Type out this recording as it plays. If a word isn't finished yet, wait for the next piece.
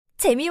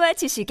재미와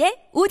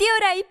지식의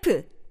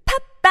오디오라이프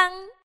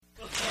팝빵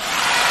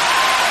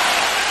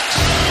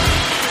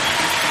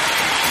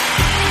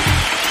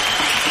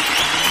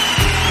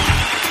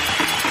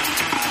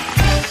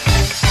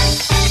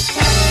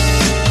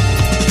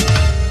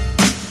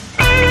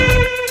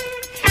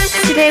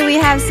Today we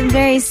have some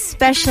very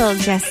special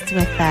guests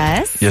with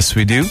us. Yes,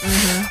 we do.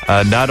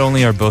 Not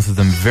only are both of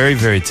them very,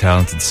 very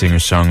talented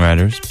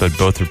singer-songwriters, but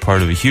both are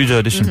part of a huge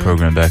audition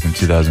program back in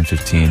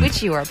 2015.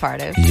 Which you were a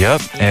part of.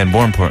 Yep, and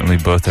more importantly,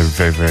 both are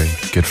very, very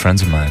good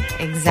friends of mine.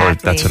 Exactly. Or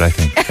that's what I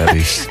think, at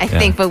least. I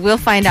think, but we'll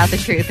find out the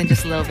truth in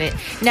just a little bit.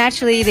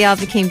 Naturally, they all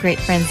became great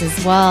friends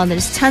as well, and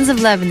there's tons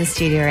of love in the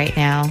studio right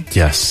now.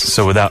 Yes,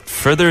 so without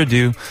further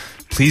ado,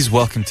 please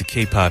welcome to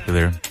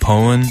K-Popular,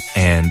 Boeun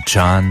and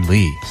John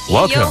Lee.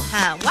 Welcome.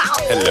 Johan. Wow.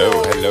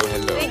 Hello.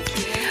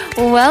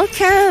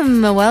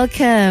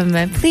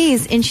 Welcome.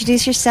 Please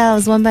introduce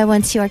yourselves one by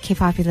one to our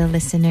K-Popular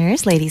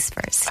listeners. Ladies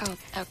first.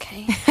 Oh,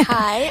 okay.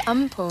 Hi,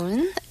 I'm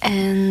Boeun,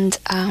 and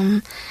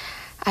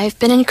I've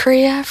been in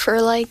Korea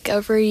for like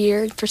over a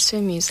year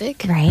pursuing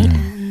music. Right.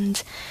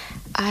 And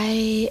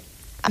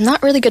I'm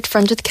not really good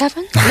friends with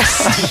Kevin.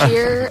 Just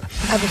here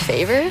of a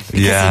favor.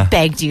 Yeah. He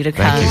begged you to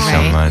come. Thank you so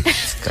right? much.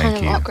 It's Thank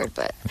kind you. of awkward,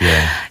 but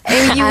Yeah.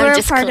 And you I'm were a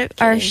just part of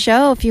our kidding.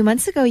 show a few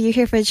months ago. You're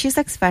here for the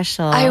Chuseok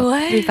special. I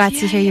was, We got to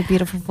yeah, hear your yeah.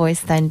 beautiful voice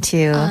then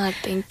too.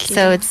 thank you.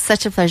 So it's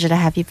such a pleasure to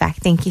have you back.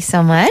 Thank you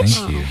so much.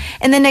 Thank you.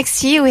 And then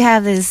next to you, we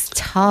have this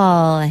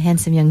tall,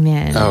 handsome young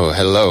man. Oh,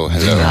 hello.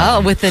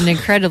 Oh, with an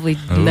incredibly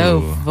low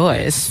Ooh.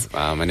 voice.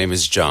 My name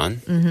is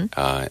John.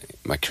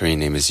 My Korean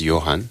name is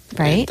Johan.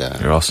 Right.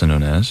 And, You're also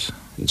known as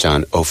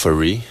John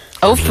Ofari.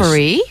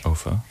 Ophari?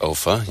 Ofa.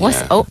 Ofa. What's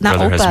yeah. not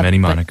Brother has Opa, many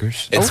but-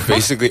 monikers. It's Opa?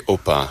 basically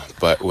Opa,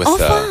 but with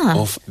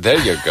Opa. There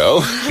you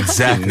go.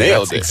 Exactly.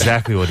 Nailed That's it.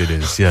 exactly what it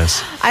is.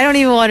 Yes. I don't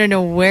even want to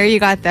know where you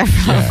got that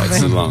from. Yeah,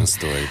 it's a long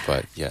story,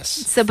 but yes.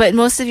 So, but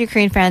most of your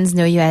Korean fans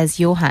know you as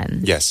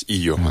Johan. Yes, I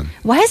Johan.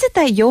 Why is it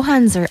that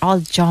Johans are all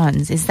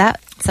Johns? Is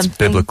that something?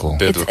 biblical.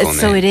 Biblical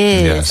So name. it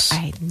is. Yes.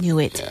 I knew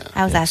it. Yeah.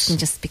 I was Yes. asking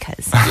just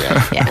because.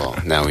 Yeah. Yeah. Well,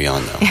 now we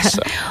all know.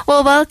 So.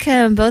 Well,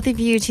 welcome both of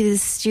you to the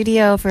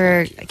studio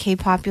for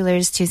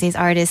K-Populars Tuesday's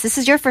Artists. This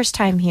is your first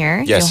time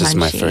here. Yes, it's Johan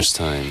my Shi. first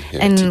time here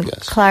And at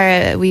TBS.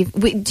 Clara,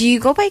 do you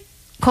go by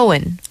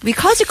Boeun? We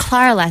called you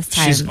Clara last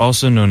time. She's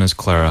also known as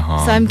Clara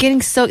Han. So I'm getting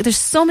there's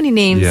so many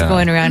names Yeah.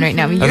 going around right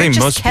now. I mean, I you're think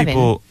just most Kevin.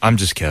 people. I'm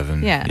just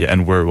Kevin. Yeah.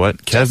 And we're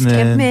what? Just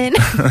Kevin.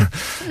 Kevin.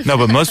 No,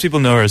 but most people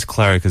know her as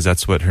Clara because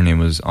that's what her name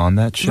was on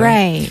that show.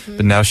 Right.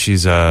 But now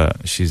she's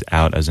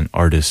out as an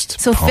artist.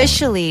 So Boeun.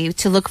 officially,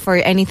 to look for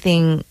any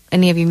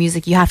of your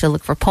music, you have to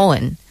look for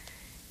Boeun.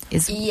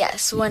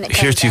 Yes, when it comes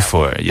out.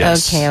 Heretofore,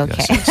 yes. Okay.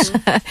 Yes,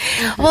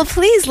 yes. Well,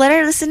 please let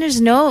our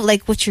listeners know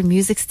like what your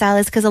music style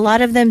is, because a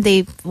lot of them,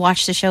 they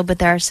watch the show, but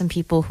there are some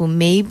people who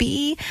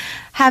maybe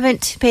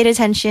haven't paid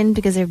attention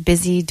because they're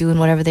busy doing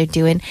whatever they're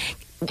doing.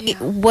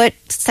 What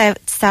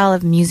style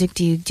of music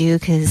do you do?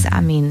 Because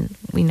I mean,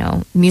 we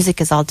know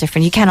music is all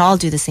different. You can't all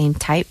do the same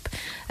type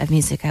of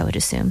music, I would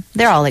assume.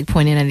 They're all like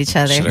pointing at each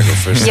other. Should I go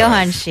first?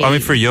 Johan Shi. I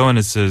mean, for Johan,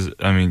 it says.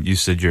 I mean, you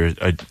said you're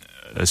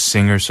a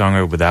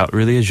singer-songwriter without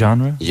really a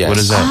genre. Yes.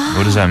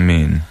 What does that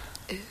mean?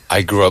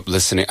 I grew up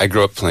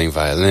playing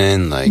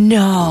violin,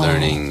 No.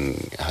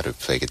 learning how to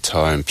play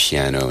guitar and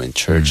piano in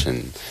church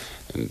and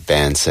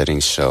band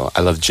settings. So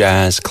I love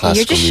jazz, classical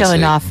You're just music.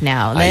 showing off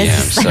now. I am,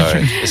 That's-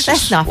 sorry. It's That's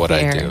just not what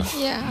fair. I do.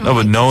 Yeah. No,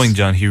 but knowing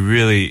John,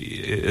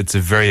 it's a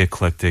very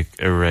eclectic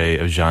array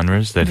of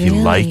genres that he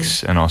Really?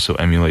 likes and also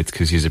emulates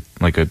because he's a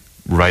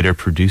writer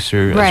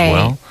producer Right. as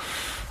well.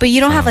 But you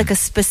don't have like a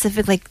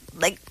specific like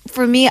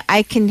for me,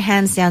 I can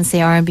hands down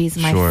say R&B is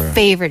my Sure.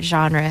 favorite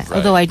genre.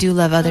 Although I do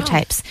love other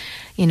types,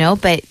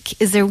 But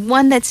is there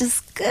one that's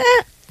just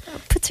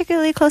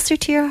particularly closer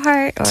to your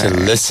heart? Or? To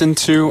listen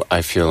to,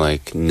 I feel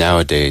like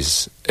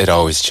nowadays it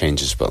always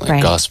changes, but like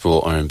Right.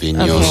 gospel, R&B,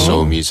 neo Okay.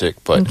 soul music.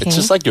 But Okay. it's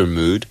just like your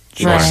mood.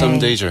 You Sure. know, Right. some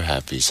days you're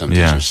happy, some days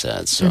Yeah. you're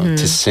sad. So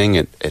to sing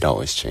it, it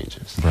always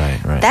changes. Right.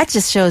 That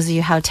just shows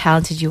you how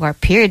talented you are,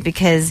 period.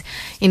 Because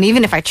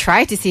even if I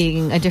tried to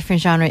sing a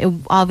different genre, it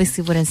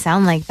obviously wouldn't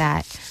sound like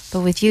that.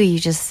 But with you,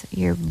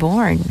 you're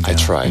born. I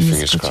try, in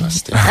fingers musical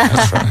crossed. Yeah,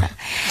 I try.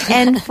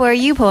 And for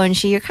you, Boeun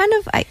Shi, you're kind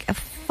of like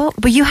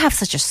but you have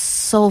such a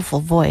soulful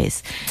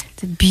voice.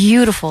 It's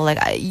beautiful. Like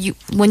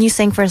when you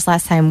sang for us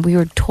last time, we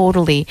were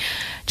totally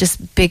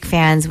just big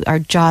fans. Our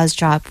jaws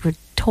dropped. We're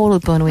totally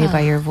blown away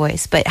by your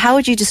voice. But how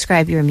would you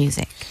describe your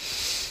music?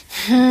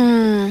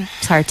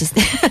 It's hard to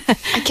say.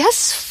 I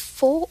guess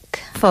folk.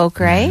 Folk,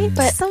 right?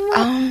 But Somewhat.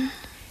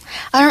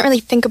 I don't really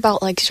think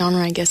about like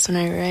genre, I guess, when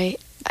I write.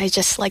 I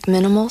just like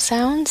minimal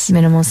sounds.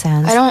 Minimal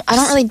sounds. I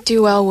don't really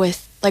do well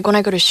with like when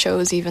I go to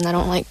shows even, I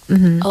don't like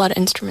a lot of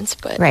instruments,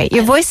 but Right.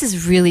 Your voice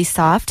is really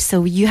soft,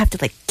 so you have to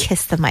like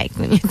kiss the mic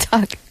when you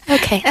talk.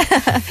 Okay.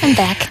 I'm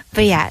back.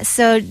 But yeah,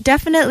 so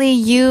definitely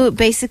you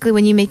basically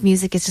when you make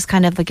music, it's just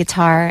kind of a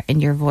guitar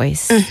and your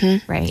voice,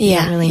 right? You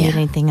Yeah, don't really need yeah.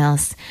 anything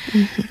else.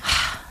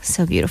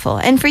 So beautiful.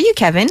 And for you,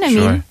 Kevin, I mean,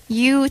 Sure.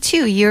 you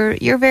too.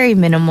 You're very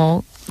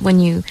minimal. when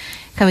you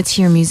come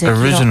into your music?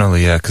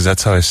 Originally, yeah, because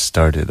that's how I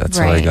started. That's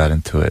how I Right. got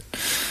into it.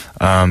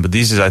 But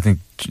these days, I think,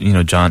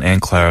 John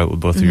and Clara will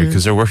both agree,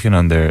 because they're working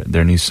on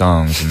their new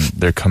songs, and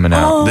they're coming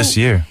out this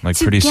year, like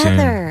pretty soon.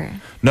 Together.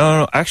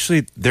 No,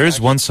 actually, there is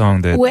one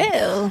song that,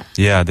 Well,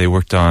 yeah, they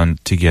worked on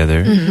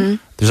together.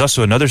 There's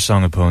also another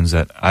song of Boeun's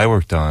that I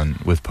worked on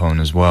with Boeun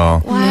as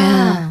well.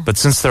 Wow. But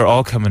since they're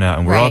all coming out,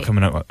 and we're all Right.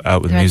 coming out with They're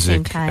at the same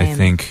music, I time.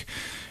 think,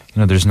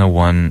 there's no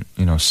one,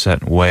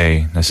 set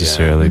way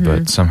necessarily,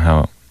 but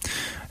somehow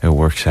it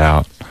works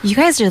out. You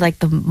guys are like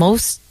the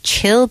most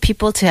chill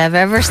people to have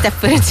ever stepped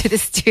foot into the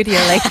studio.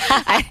 Like,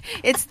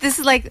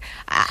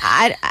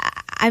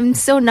 I'm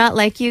so not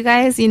like you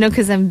guys,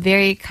 because I'm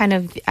very kind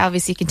of,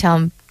 obviously you can tell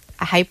I'm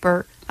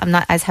hyper. I'm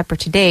not as hyper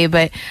today,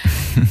 but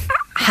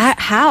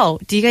how?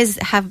 Do you guys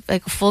have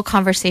like a full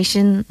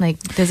conversation? Like,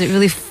 does it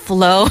really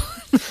flow?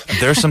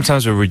 There are some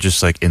times where we're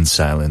just like in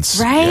silence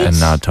Right? and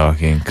not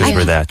talking because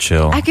we're that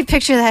chill. I could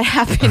picture that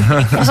happening.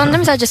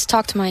 sometimes I just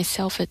talk to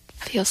myself, it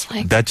feels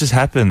like. That just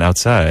happened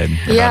outside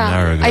about an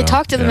hour ago. I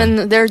talk to them Yeah.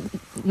 and they're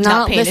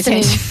not paying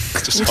listening.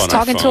 Just Just on our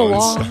talking to a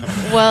phones.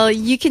 wall. Well,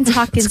 you can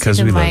talk into 'cause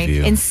the we love mic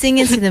you. and sing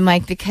into the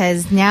mic,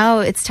 because now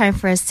it's time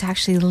for us to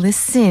actually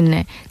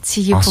listen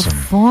to you Awesome.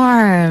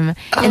 perform.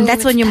 And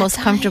that's when it's you're that most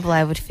time. comfortable,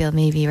 I would feel,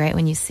 maybe, right?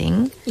 When you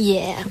sing.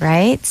 Yeah.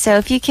 Right? So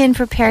if you can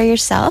prepare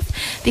yourself,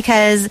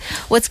 because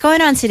what's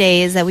going on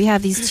today is that we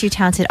have these two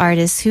talented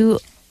artists who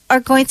are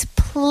going to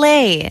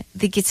play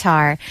the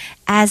guitar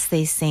as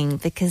they sing,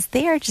 because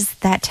they are just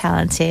that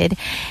talented.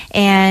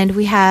 And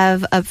we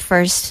have up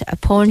first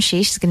Boeun.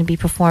 She's going to be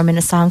performing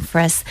a song for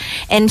us.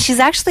 And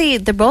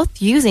they're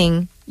both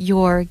using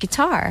your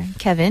guitar,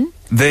 Kevin.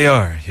 They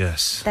are,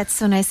 yes. That's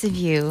so nice of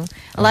you.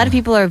 A lot of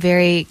people are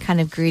very kind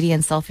of greedy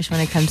and selfish when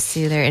it comes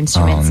to their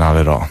instruments. Oh, not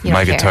at all. You don't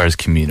My care. guitar is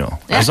communal.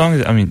 As long as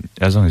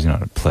you know how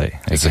to play.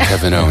 It's a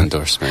Kevin O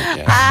endorsement.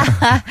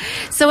 Yeah.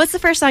 So what's the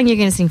first song you're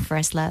going to sing for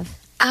us, love?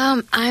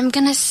 I'm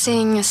gonna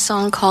sing a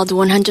song called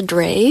 100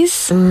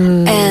 Rays.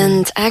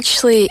 And I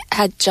actually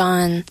had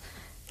John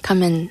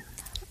come and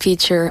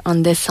feature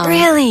on this song.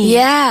 Really?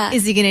 Yeah.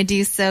 Is he going to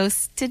do so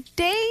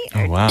today?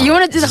 Oh, wow. You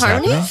want to do Is the this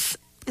happening? harmonies?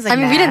 He's like, I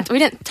mean, nah. we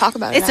didn't talk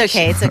about it. It's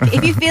okay. It's okay.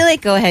 If you feel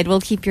it, go ahead. We'll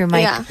keep your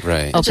mic Yeah.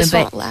 Right. open. Just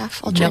but won't laugh.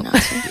 I'll try No. not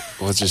to.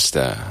 We'll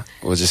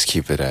just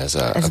keep it as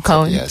a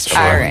Boeun. Yes.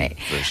 All right.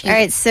 All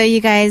right. So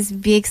you guys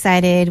be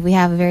excited. We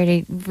have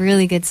a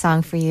really good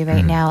song for you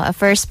right now.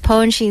 First,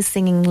 Boeun, she's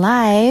singing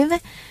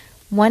live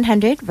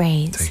 100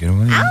 Rays. Take it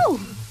away. Ow!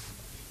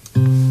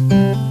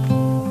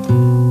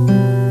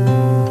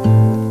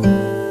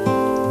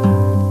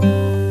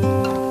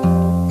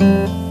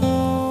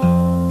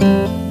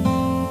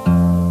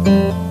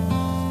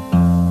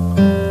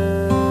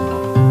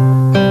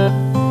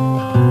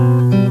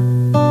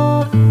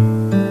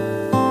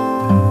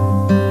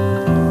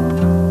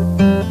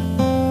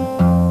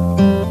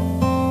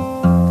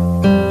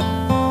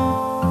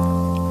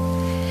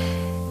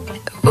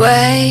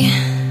 Why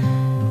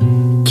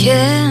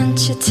can't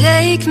you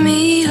take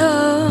me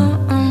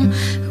home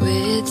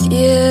with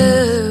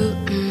you?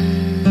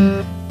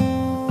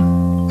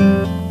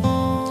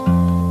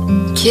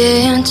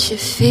 Can't you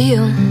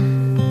feel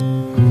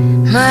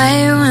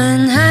my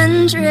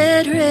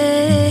 100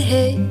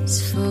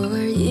 rays for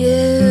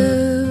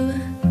you?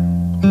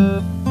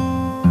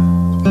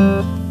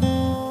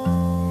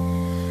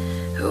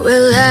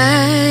 Well,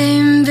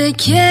 I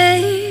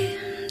became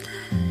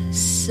the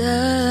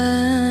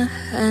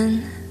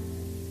sun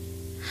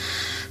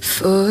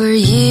for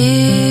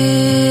you.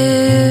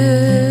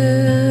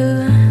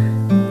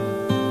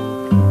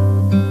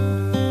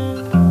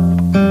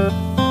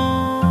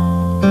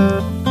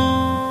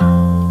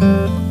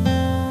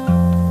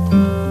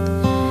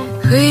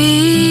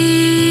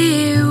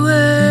 We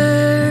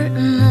were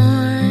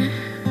more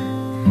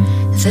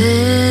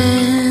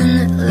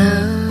than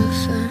love.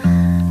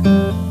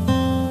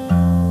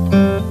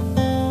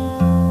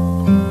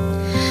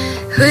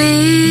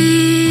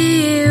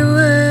 We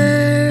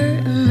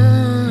were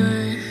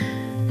more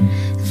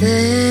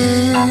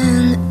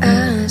than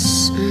us.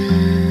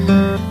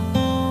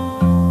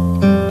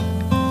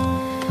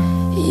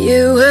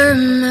 You were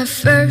my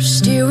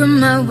first, you were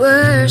my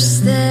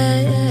worst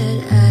that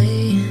I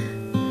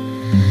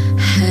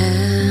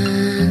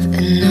have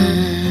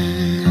known.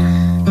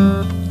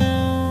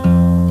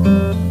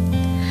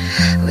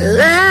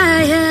 Well,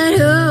 I had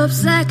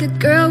hopes like a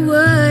girl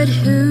would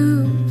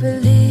who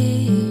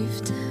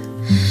believed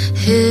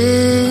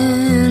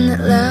in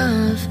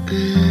love.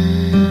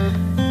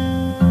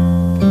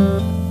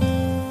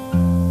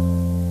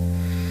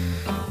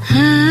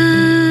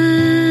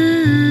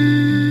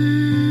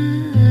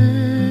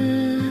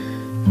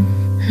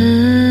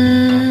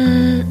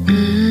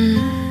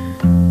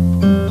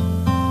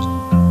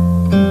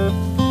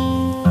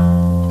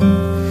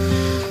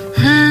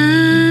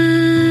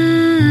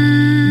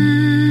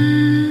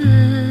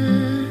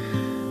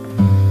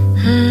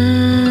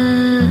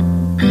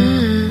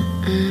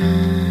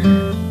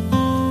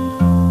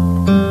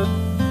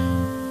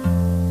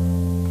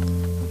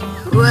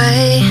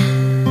 Why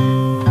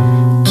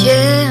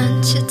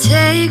can't you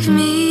take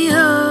me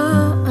home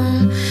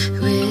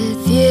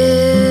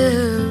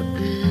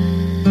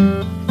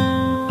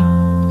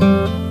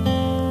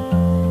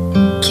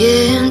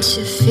begin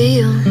to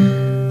feel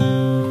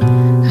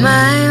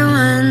my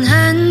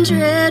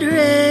 100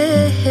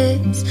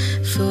 rays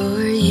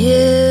for you.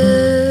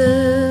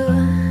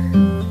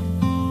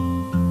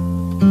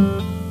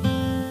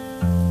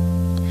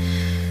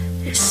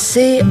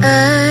 See,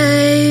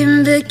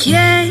 I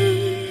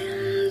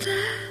became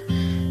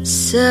the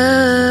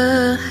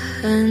sun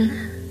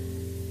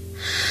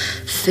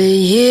for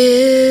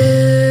you.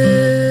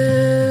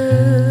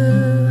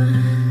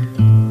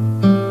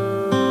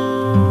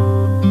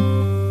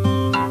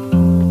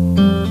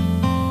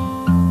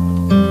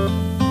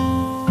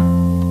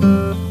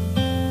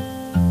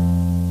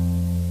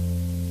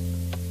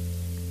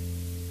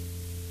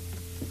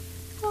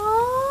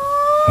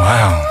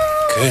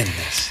 Wow.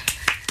 Goodness.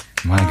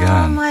 My Oh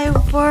God. my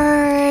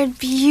word.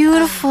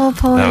 Beautiful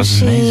poetry. That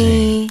was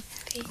amazing.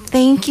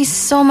 Thank you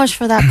so much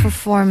for that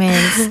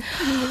performance.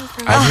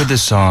 I've heard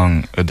this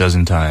song a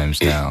dozen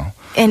times now.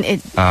 And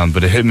it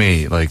But it hit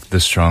me like the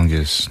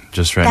strongest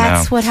just right now.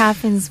 that's what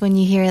happens when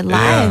you hear it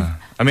live. Yeah.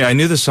 I mean, I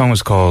knew the song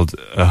was called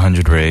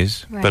 100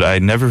 Rays, Right. but I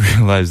never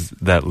realized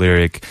that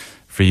lyric,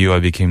 for you I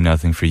became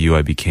nothing, for you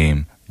I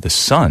became the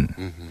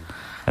sun.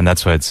 And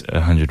that's why it's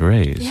 100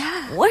 Rays. Yeah.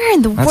 Where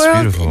in the That's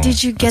world beautiful.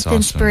 did you get That's the awesome.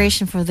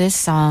 inspiration for this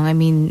song? I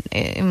mean,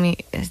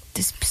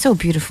 it's so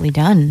beautifully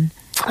done.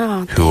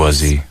 Oh, Who was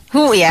he?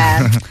 Oh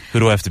yeah, Who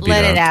do I have to beat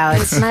let up? it out.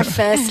 it's my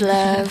first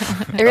love.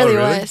 It really,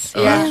 really? was.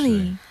 Oh, Yeah.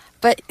 Really?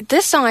 But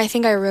this song, I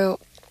think I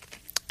wrote,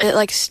 it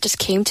like just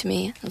came to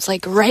me. It was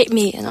like, write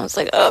me. And I was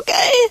like,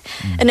 okay.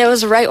 And it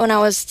was right when I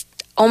was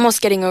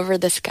almost getting over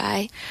this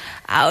guy.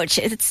 Ouch!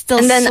 It's still.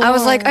 And then I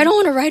was sore. like, I don't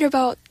want to write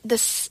about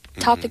this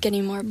topic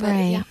anymore. But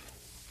Right. yeah.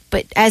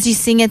 But as you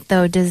sing it,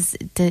 though, does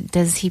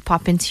he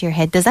pop into your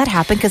head? Does that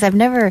happen? Because I've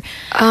never.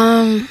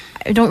 I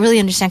don't really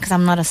understand because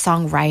I'm not a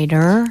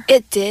songwriter.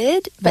 It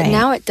did, but Right.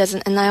 now it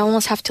doesn't. And I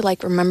almost have to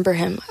like remember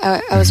him.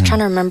 I was trying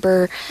to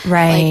remember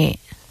Right.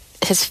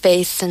 his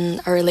face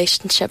and our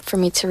relationship for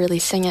me to really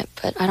sing it,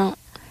 but I don't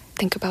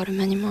think about him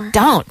anymore.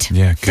 Don't.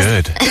 Yeah,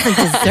 good.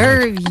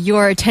 Deserve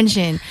your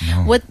attention.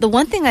 What the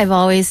one thing I've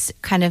always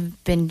kind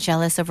of been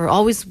jealous of or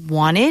always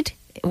wanted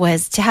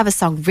was to have a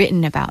song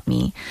written about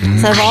me.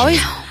 So I've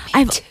always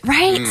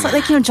right? So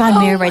like John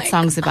Mayer writes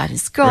songs about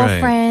his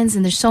girlfriends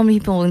and there's so many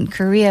people in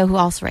Korea who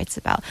also writes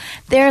about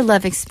their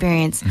love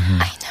experience.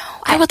 I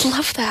know. I would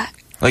love that.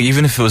 Like,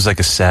 even if it was like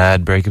a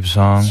sad breakup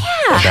song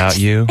about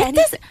you. It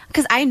does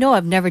because I know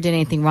I've never done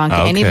anything wrong to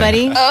Okay.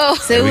 anybody. So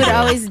There it we would go.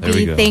 always There we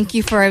be go. thank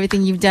you for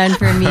everything you've done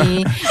for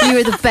me. You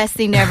were the best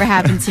thing that ever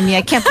happened to me.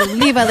 I can't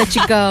believe I let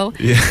you go.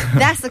 Yeah.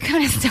 That's the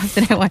kind of stuff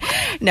that I want.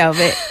 No,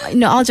 but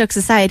all jokes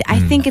aside, I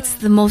think it's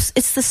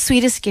the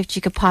sweetest gift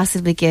you could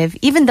possibly give,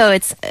 even though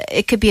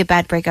it could be a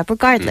bad breakup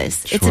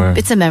regardless. Sure.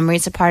 It's a memory,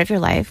 it's a part of your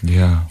life.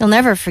 Yeah. You'll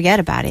never forget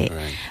about it.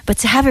 Right. But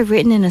to have it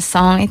written in a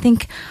song, I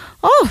think,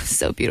 oh,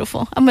 so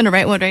beautiful. I'm going to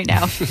write one right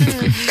now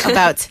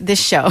about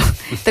this show,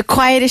 the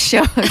quietest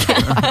show.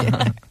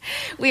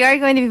 We are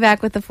going to be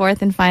back with the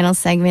fourth and final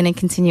segment and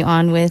continue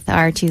on with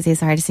our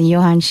Tuesday's artist. And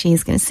Johan,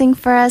 she's going to sing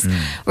for us.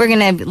 We're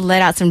going to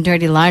let out some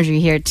dirty laundry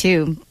here,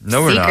 too.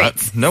 No, we're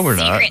Secrets. not. No, we're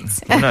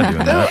Secrets. not. We're not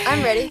doing that.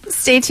 I'm ready.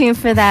 Stay tuned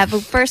for that.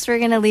 But first, we're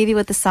going to leave you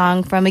with a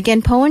song from,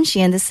 again, Boeun,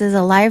 and this is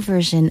a live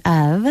version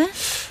of...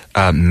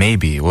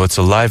 Maybe. Well, it's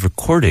a live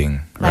recording,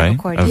 Live right?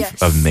 recording.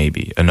 Yes. Of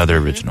Maybe, another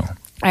original.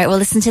 All right, we'll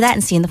listen to that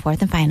and see you in the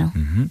fourth and final.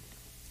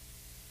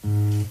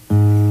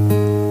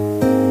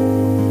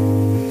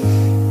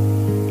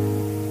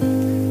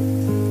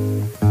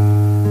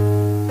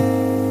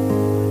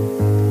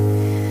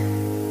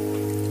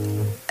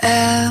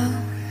 I'll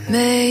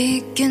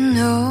make it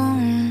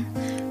known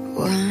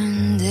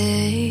one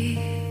day,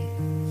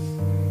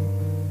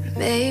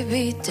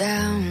 maybe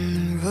down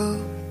the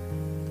road,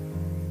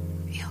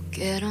 you'll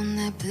get on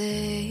that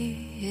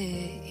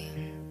plane.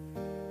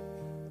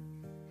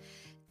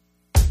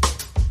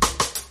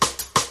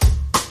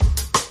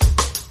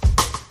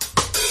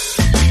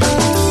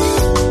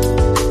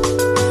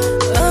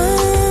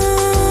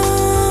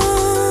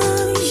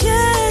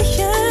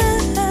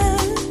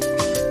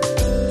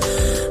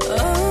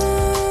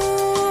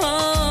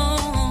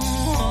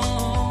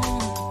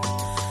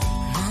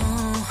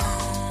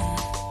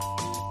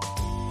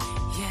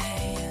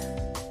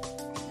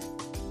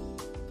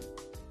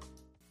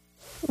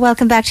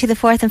 Welcome back to the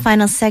fourth and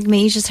final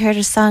segment. You just heard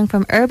a song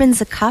from Urban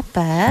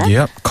Zacapa.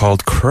 Yep,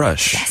 called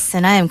Crush. Yes,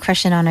 and I am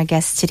crushing on our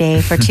guest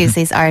today for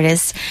Tuesday's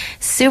Artist.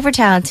 Super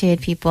talented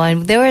people.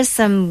 And there was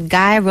some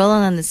guy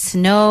rolling on the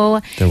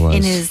snow There was.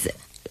 in his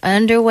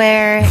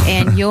underwear.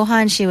 And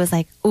Johan, she was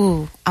like,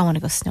 ooh, I want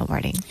to go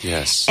snowboarding.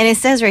 Yes. And it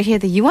says right here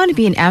that you want to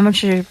be an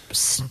amateur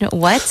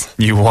what?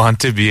 You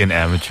want to be an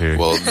amateur.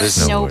 Well,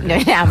 this Snowboarder.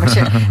 No,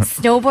 amateur.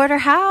 Snowboarder?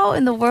 How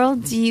in the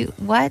world do you,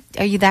 what?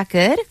 Are you that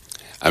good?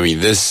 I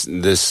mean, this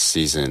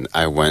season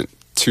I went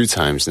 2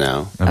 times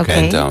now,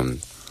 Okay.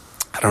 and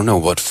I don't know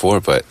what for,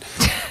 but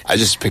I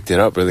just picked it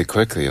up really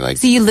quickly. Like,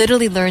 So you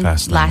literally learned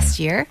Fascinating. last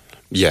year?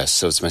 yes,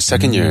 so it's my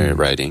second year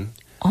riding.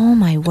 Oh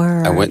my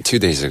word. I went 2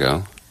 days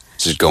ago,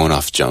 just going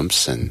off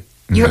jumps and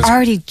You're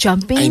already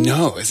jumping? I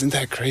know, isn't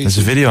that crazy? There's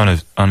a video on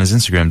his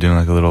Instagram doing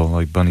like a little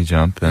like bunny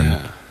jump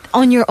and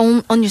On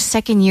your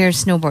second year of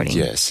snowboarding?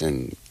 Yes,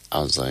 and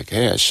I was like,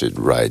 hey, I should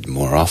ride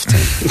more often.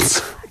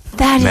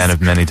 That is man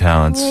of many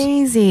talents.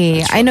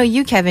 crazy. I know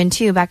you, Kevin,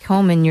 too. Back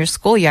home in your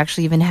school, you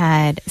actually even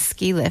had a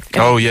ski lift.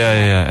 Oh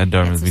yeah. At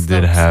Dartmouth, we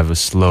did have a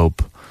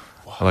slope,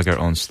 like our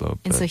own slope.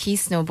 And so he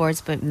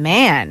snowboards, but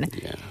man,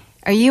 Yeah.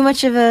 are you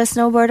much of a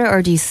snowboarder,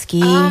 or do you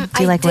ski? Do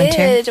you like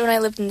winter? I did when I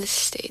lived in the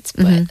States,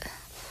 but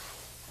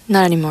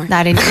not anymore.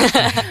 Not anymore.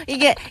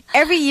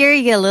 Every year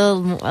you get a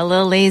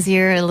little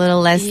lazier, a little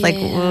less like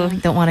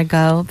don't want to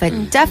go.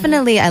 But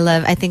definitely,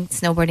 I think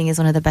snowboarding is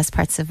one of the best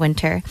parts of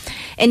winter.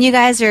 And you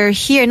guys are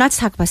here not to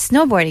talk about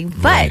snowboarding,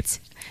 but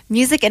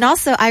music. And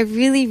also, I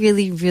really,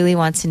 really, really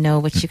want to know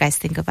what you guys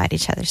think about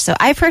each other. So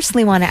I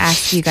personally want to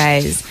ask you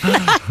guys.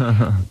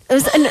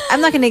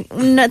 I'm not going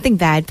to nothing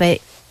bad, but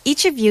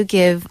each of you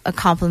give a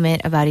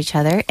compliment about each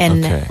other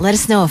and let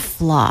us know a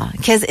flaw,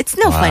 because it's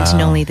no fun to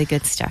know only the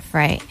good stuff,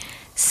 right?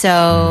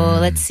 So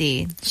let's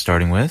see.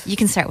 Starting with? You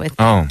can start with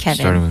starting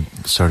Kevin.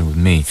 with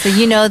me. So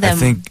you know them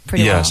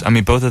pretty well. Yes. I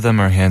mean, both of them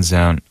are hands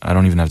down. I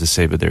don't even have to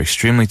say, but they're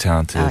extremely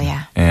talented. Oh,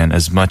 yeah. And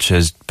as much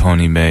as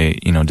Pony may,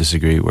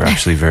 disagree, we're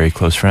actually very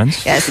close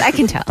friends. Yes, I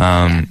can tell.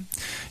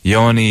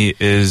 Yohani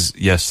is,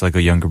 yes, like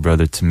a younger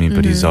brother to me,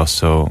 but he's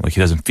also, like, he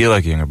doesn't feel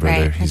like a younger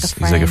brother. Right, he's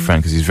like a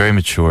friend because he's very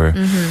mature.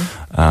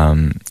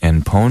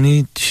 And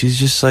Pony, she's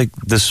just like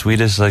the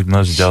sweetest, like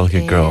most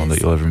delicate girl that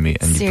you'll ever meet.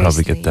 And you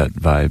probably get that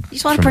vibe. You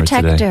just want to from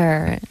protect today.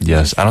 her.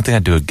 Yes. I don't think I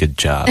do a good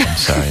job. I'm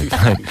sorry.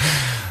 But,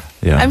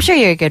 yeah. I'm sure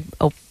you're a good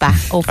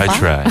oppa. I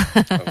try.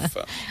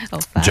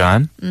 Oppa.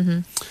 John?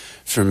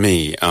 For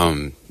me,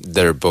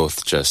 they're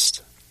both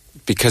just...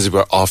 Because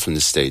we're all from the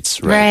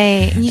States,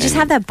 right? Right. You just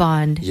have that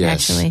bond,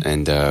 yes, naturally.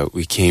 And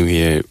we came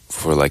here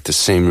for like the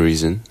same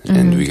reason,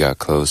 and we got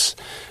close.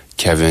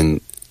 Kevin,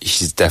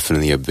 he's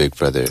definitely a big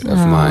brother of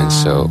mine,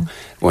 so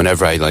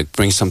whenever I like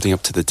bring something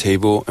up to the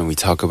table and we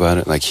talk about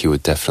it, like he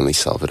would definitely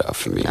solve it out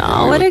for me.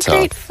 Oh, what a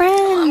great friend.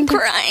 I'm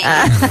crying.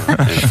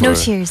 No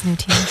tears, no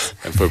tears.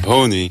 And for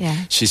Pony,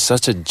 she's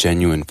such a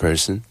genuine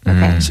person.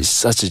 She's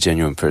such a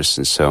genuine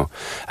person, so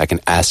I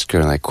can ask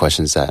her like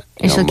questions that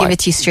and she'll give it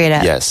to you straight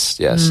up. Yes,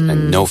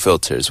 and no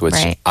filters, which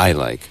I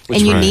like. Which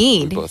and you we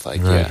need. both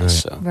like,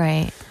 so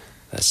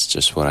that's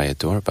just what I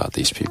adore about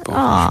these people.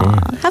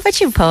 Aww. How about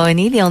you,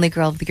 Pony, the only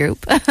girl of the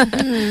group? I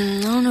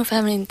don't know if I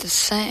have anything to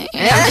say.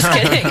 I'm just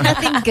kidding.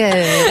 Nothing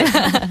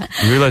good.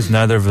 You realize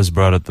neither of us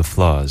brought up the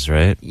flaws,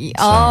 right? Maybe you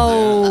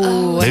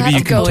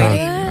can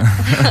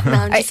talk. No,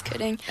 I'm just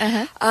kidding.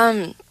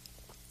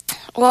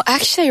 Well,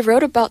 actually, I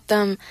wrote about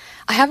them.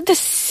 I have this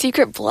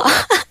secret blog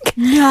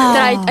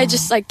that I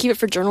just like keep it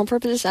for journal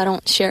purposes. I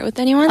don't share it with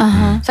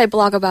anyone. So I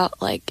blog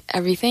about like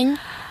everything,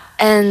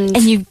 and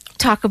you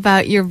talk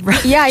about your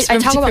I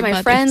talk about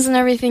my friends and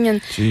everything,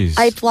 and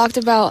I blogged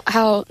about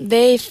how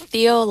they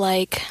feel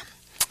like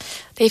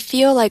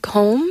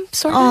home,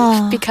 sort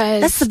of,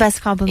 because that's the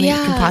best compliment you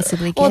can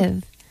possibly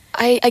give.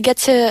 I get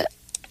to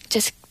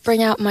just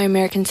bring out my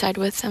American side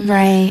with them,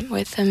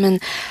 and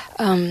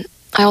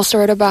I also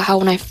wrote about how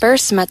when I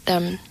first met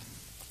them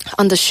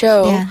on the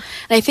show, and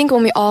I think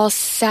when we all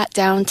sat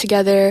down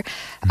together,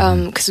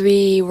 because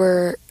we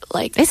were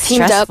like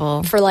teamed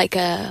up for like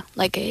a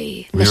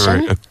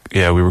mission.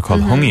 We were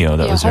called Hongyo.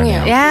 That was our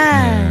name.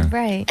 Yeah,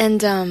 right.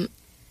 And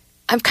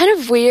I'm kind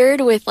of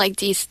weird with like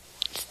these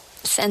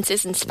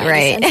senses and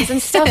spidey senses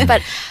and stuff,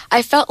 but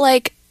I felt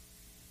like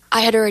I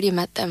had already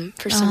met them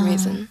for some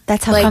reason.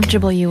 That's how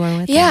comfortable you were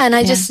with them. Yeah, and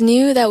I just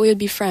knew that we would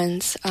be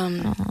friends.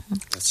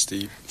 That's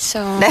deep.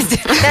 So that's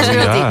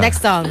real deep.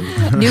 Next song,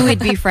 "Knew We'd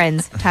Be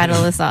Friends," title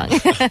of the song.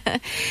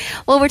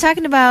 Well, we're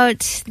talking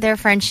about their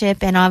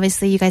friendship, and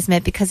obviously you guys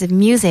met because of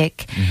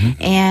music.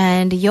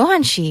 And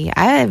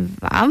Yohan,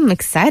 I'm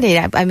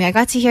excited. I mean, I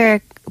got to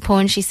hear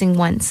Boeun sing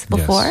once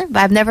before, but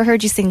I've never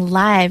heard you sing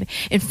live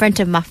in front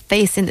of my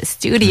face in the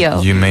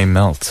studio. You may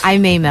melt. I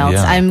may melt.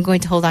 Yeah. I'm going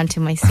to hold on to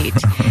my seat.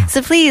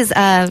 So please,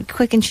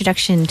 quick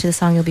introduction to the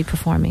song you'll be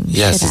performing.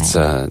 Yes,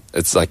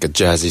 it's like a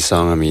jazzy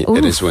song. I mean,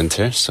 it is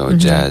winter, so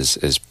jazz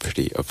is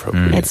pretty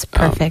appropriate. It's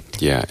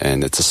perfect.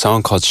 And it's a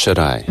song called Should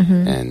I?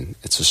 And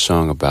it's a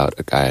song about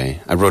a guy.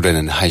 I wrote it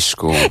in high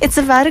school. It's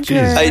about a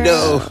girl. I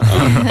know.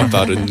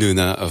 About a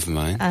Nuna of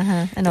mine.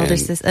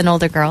 An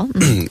older girl.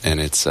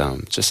 And it's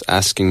just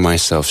asking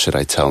myself, should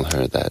I tell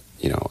her that,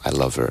 I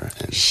love her?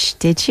 And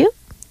did you?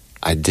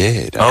 I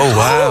did. Oh,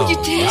 wow. You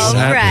did? All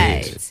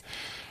right.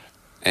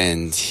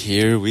 And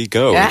here we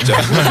go. All right,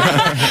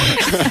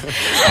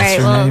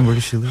 well, where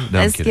does she live? No,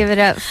 let's give it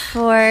up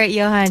for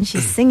Yohan.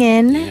 She's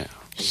singing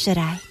Should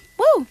I?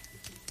 Woo!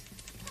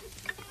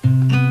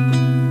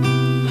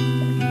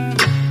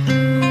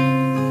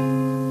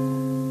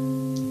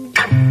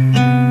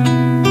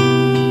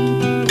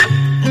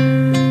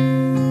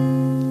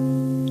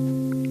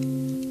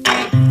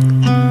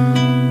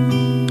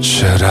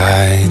 Should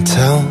I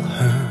tell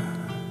her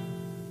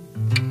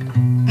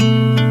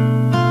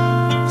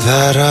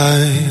that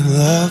I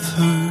love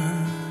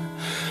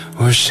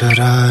her? Or should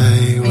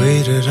I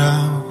wait it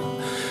out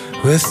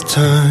with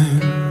time,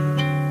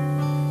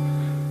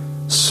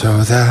 so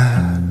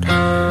that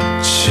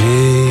she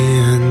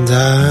and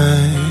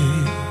I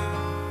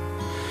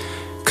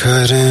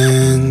could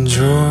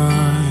enjoy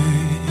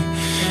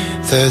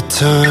the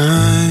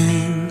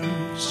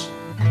times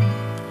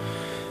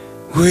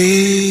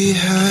we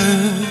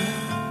had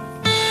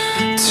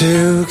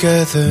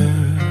together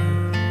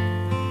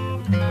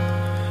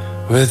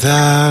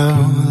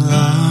without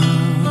love.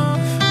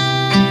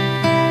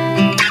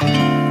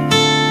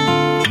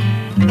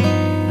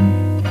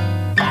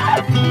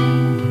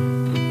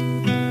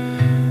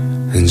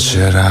 And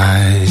should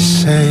I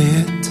say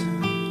it?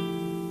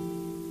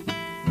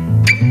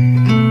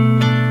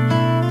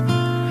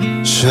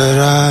 Should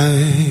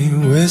I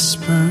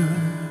whisper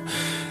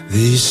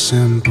these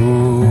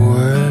simple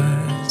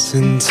words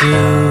into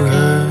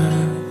her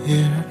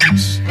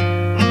ears?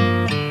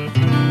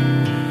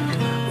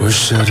 Or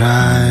should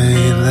I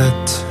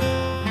let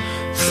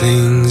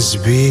things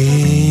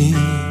be?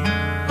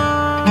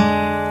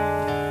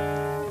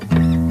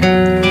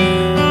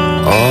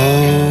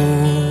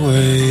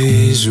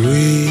 Always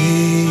we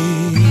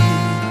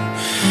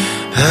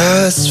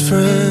as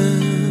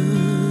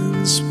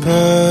friends,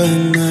 but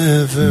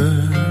never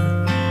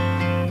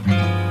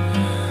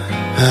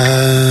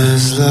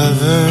as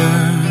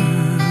lovers.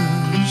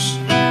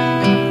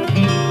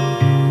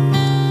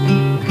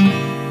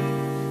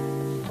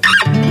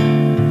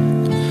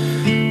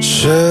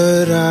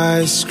 Should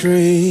I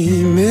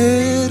scream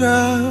it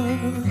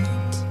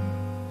out?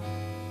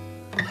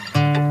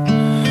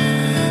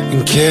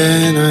 And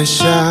can I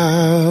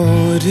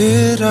shout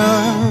it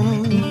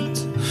out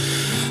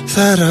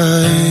that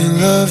I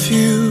love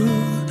you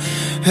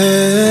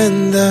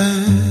and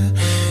that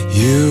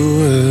you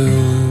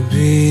will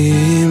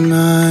be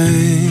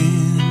mine?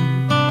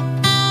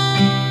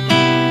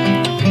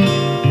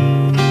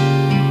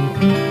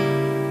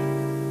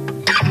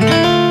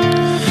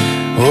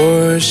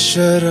 Or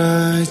should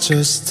I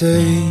just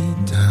stay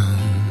down,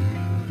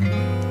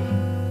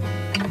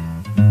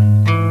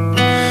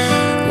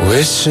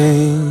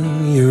 wishing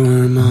you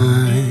were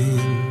mine?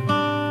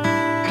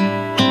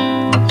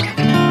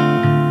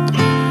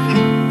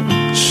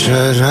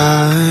 Should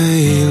I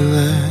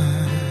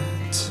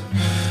let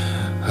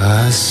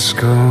us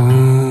go?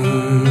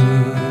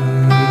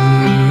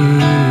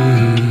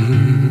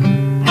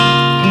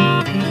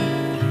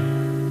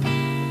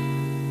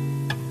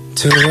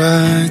 Do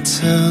I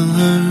tell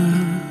her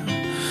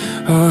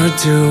or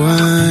do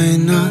I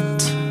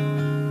not?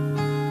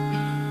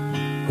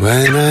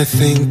 When I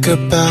think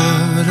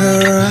about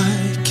her,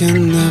 I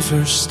can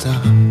never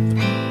stop.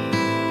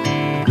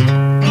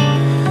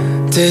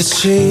 Did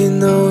she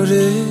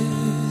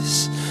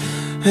notice?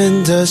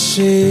 And does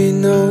she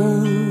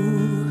know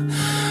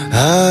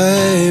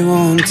I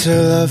want to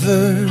love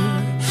her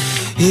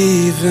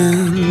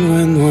even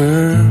when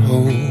we're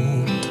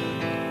old?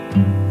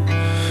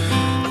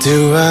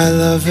 Do I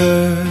love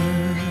her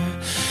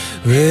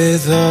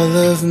with all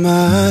of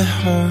my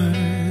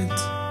heart?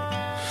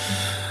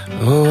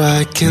 Oh,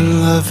 I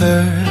can love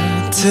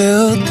her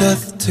till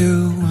death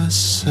do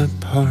us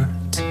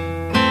apart.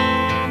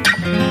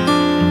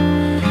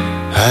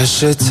 I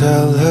should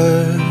tell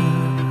her,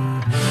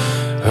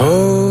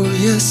 oh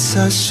yes,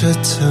 I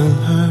should tell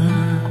her,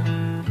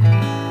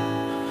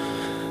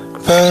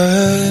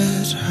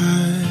 but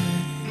I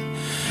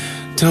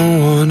don't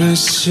wanna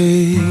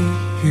see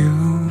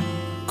you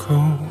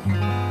go.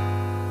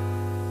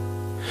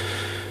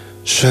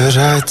 Should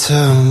I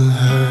tell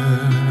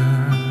her?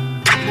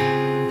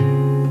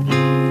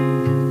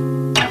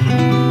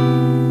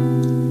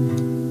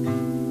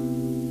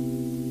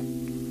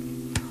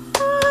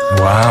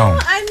 Wow.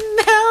 I'm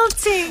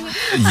melting.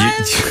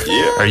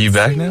 Are you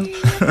back now?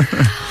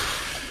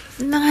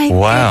 My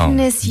wow.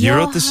 goodness, You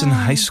wrote this in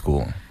high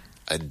school.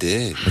 I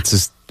did. It's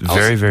just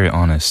very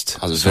honest.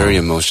 I was very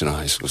emotional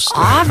high school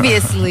student.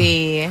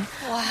 Obviously.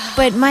 Wow.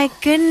 But my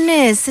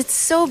goodness, it's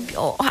so...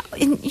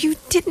 and you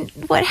didn't...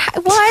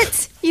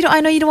 What? You know,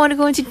 I know you don't want to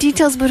go into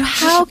details, but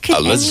how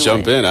could let's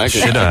jump in.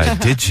 Should I?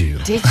 Did you?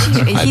 Did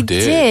you? He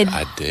did.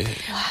 I did.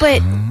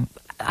 But...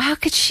 how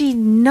could she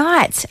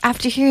not,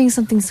 after hearing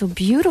something so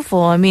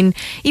beautiful? I mean,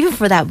 even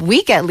for that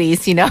week at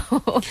least, you know.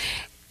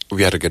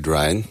 We had a good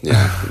ride.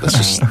 Yeah, let's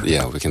just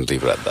we can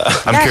leave it at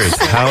that. I'm curious,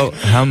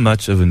 how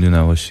much of a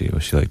Nuna was she?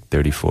 Was she like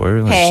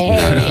 34?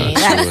 Hey,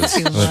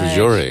 she was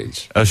your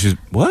age. Oh, she's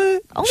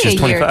what? Only she's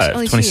a year. 25,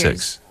 Only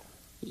 26.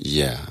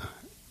 Yeah.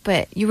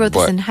 But you wrote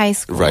this in high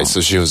school. Right, so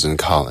she was in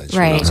college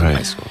when I was in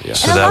high school. Yeah.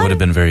 So that would have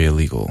been very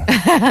illegal.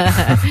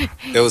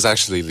 It was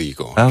actually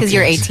legal. Because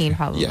you're 18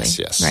 probably.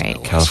 Yes.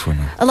 Right.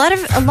 California. A lot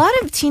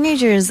of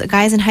teenagers,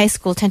 guys in high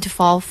school, tend to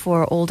fall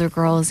for older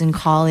girls in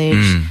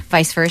college,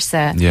 vice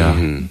versa. Yeah.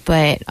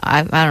 But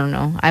I don't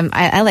know.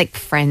 I like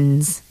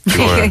friends.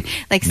 Sure.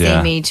 Like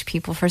same age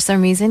people for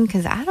some reason,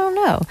 because I don't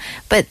know.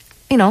 But,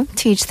 you know,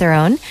 to each their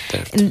own.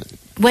 And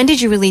when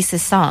did you release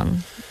this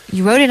song?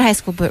 You wrote it in high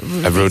school, but...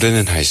 I wrote it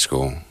in high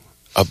school.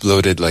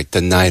 uploaded like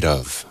the night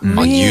of on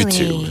Really?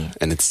 YouTube,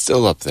 and it's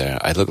still up there.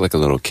 I look like a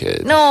little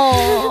kid.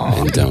 No.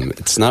 And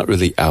it's not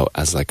really out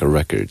as like a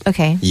record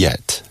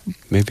yet.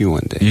 Maybe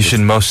one day. You should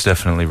most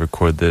definitely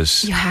record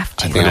this. You have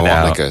to. I think I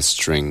want like a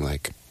string,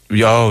 like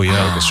oh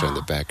yeah, like a string in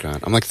the background.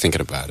 I'm like thinking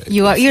about it.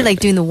 You're like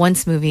doing the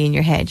Once movie in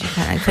your head. You're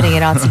kind of putting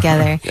it all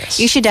together. Yes.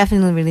 You should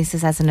definitely release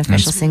this as an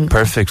official single.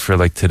 Perfect for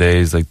like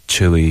today's like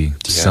chilly,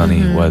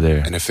 sunny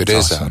weather. And if it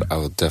is out, I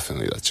will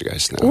definitely let you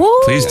guys know.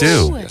 Ooh. Please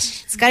do.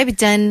 Yes. It's got to be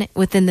done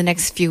within the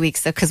next few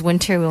weeks, though, because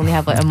winter we only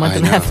have a month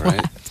and a half right?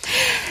 left.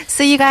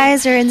 So you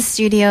guys are in the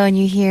studio and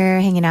you're here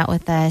hanging out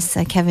with us,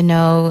 Kevin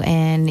No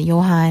and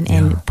Johan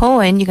and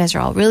Boeun. You guys are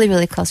all really,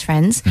 really close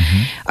friends.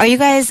 Are you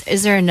guys?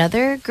 Is there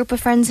another group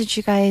of friends that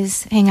you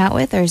guys hang out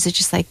with, or is it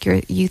just like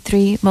you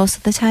three most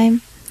of the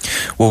time?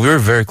 Well, we were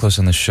very close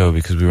on the show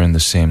because we were in the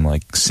same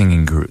like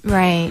singing group.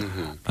 Right.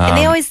 And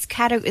they always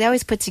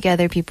put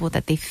together people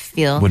that they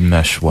feel would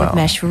mesh well. Would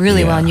mesh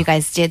really well, and you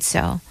guys did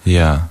so.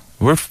 Yeah.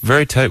 We're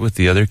very tight with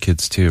the other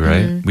kids too,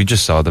 right? We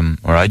just saw them,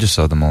 or I just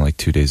saw them all like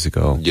 2 days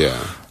ago. Yeah.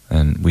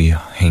 And we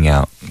hang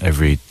out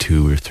every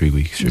 2 or 3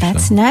 weeks or so.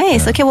 That's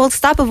nice. Yeah. Okay, well,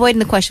 stop avoiding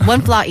the question.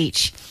 One flaw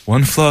each.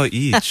 One flaw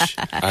each.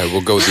 All right,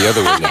 we'll go the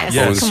other way now.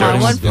 Yes, come on,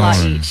 one flaw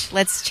each.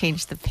 Let's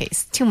change the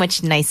pace. Too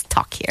much nice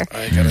talk here.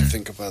 I gotta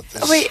think about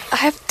this. Oh, wait,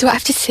 do I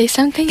have to say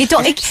something? You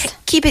don't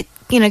keep it,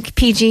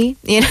 PG.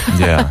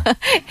 Yeah.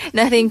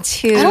 Nothing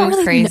too I don't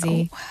really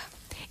crazy.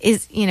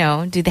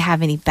 Know. Do they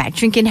have any bad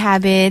drinking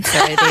habits?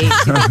 Or do they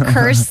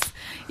curse?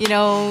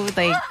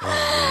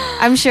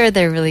 I'm sure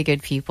they're really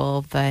good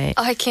people, but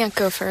I can't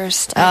go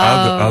first.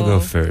 I'll go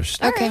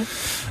first. Okay.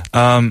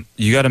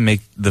 You got to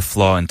make the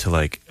flaw into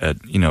like,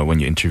 when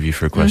you interview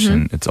for a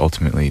question, it's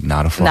ultimately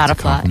not a flaw. Not a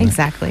flaw,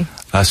 exactly.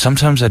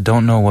 Sometimes I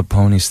don't know what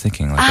Pony's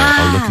thinking. Like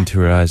I'll look into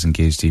her eyes and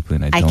gaze deeply,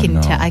 and I don't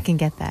know. I can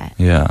get that.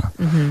 Yeah,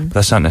 but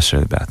that's not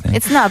necessarily a bad thing.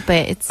 It's not,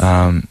 but it's.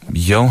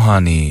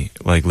 Yohani,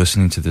 like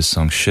listening to this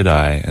song "Should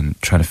I" and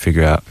trying to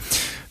figure out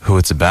who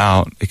it's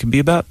about. It could be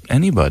about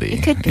anybody.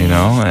 It could be.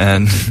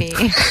 And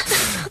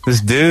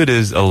this dude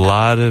is a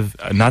lot of,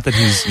 not that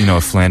he's,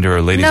 a philanderer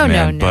or ladies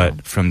man,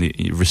 but from the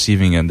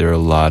receiving end, there are a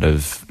lot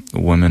of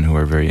women who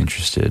are very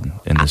interested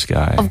in this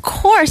guy. Of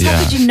course.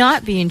 How could you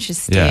not be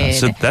interested? Yeah,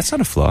 so that's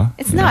not a flaw.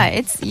 It's not.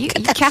 It's you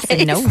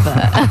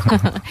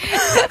Casanova.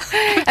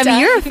 I mean,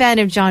 you're a fan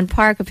of John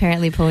Park,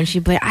 apparently,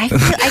 Poenshi, but I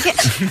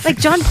get, like,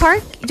 John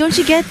Park, don't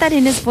you get that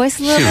in his voice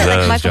a little bit?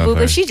 Like Michael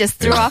Bublé, she just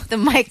threw off the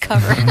mic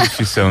cover.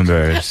 She's so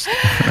embarrassed.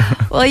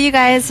 Well, you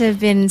guys have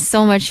been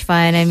so much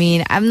fun. I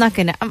mean, I'm not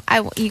going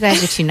to, you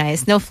guys are too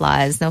nice. No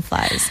flaws.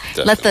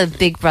 Definitely. Let the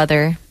big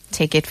brother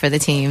take it for the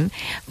team.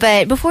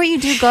 But before you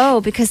do go,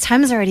 because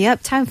time is already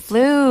up, time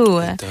flew.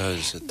 It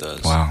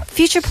does. Wow.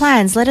 Future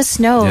plans, let us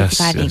know. Yes, if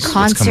you got any yes.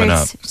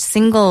 concerts,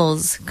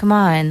 singles. Come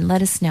on,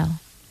 let us know.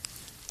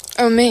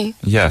 Oh, me?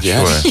 Yeah,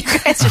 Yes. sure. You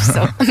guys are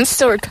so... I'm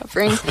still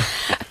recovering.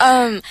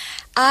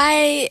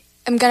 I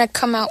am going to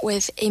come out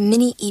with a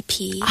mini EP.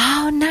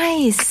 Oh,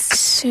 nice.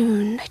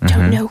 Soon. I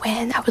don't know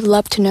when. I would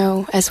love to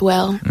know as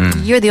well.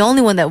 You're the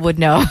only one that would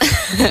know.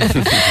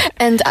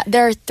 And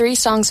there are 3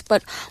 songs,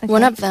 but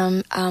one of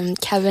them,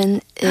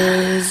 Kevin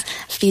is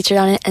featured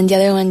on it, and the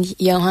other one,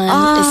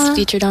 Johan, is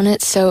featured on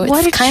it. So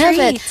what it's a kind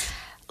treat. of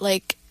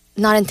like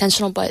not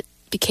intentional, but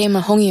became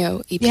a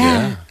Hongyo EP.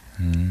 Yeah.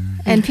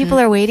 And people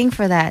are waiting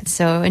for that.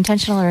 So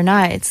intentional or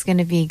not, it's going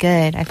to be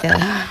good, I feel.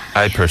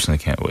 I personally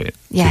can't wait to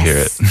Yes. hear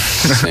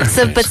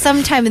it. But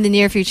sometime in the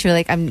near future,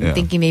 like I'm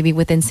thinking maybe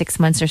within 6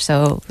 months or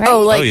so. Right?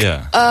 Oh, like,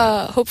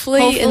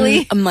 Hopefully.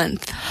 in a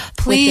month.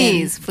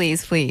 Please.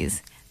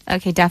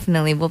 Okay,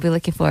 definitely. We'll be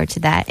looking forward to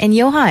that. And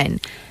Johan.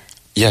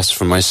 Yes,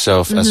 for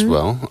myself as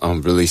well.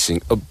 I'm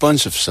releasing a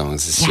bunch of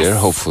songs this year,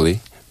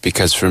 hopefully.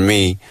 Because for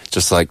me,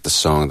 just like the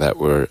song that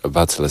we're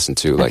about to listen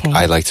to, like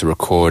I like to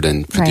record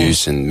and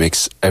produce and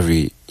mix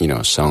every,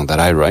 song that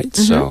I write.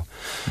 So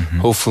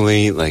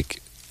hopefully, like,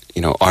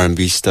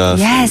 R&B stuff,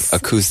 and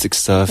acoustic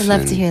stuff, I'd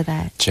love and to hear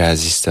that.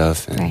 jazzy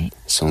stuff, and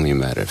it's only a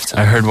matter of time.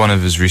 I heard one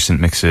of his recent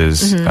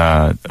mixes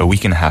a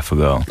week and a half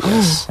ago,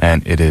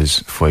 and it is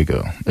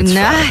fuego. It's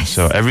fire.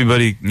 So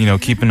everybody,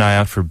 keep an eye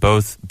out for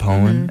both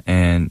Boeun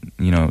and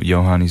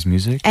Yohani's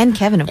music, and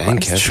Kevin, of course.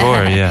 And Kevin.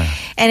 Sure, yeah.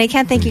 And I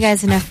can't thank you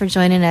guys enough for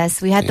joining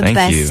us. We had the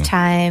best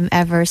time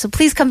ever. So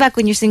please come back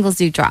when your singles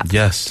do drop.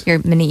 Yes. Your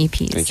mini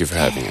EPs. Thank you for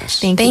having us.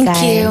 Thank you,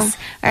 guys.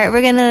 All right,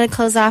 we're going to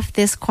close off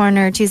this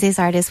corner, Tuesday's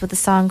Artist, with a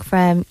song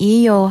from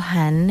Lee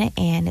Johan,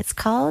 and it's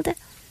called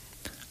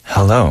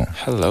Hello.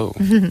 Hello.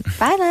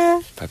 Bye,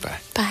 love. Bye-bye.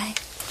 Bye.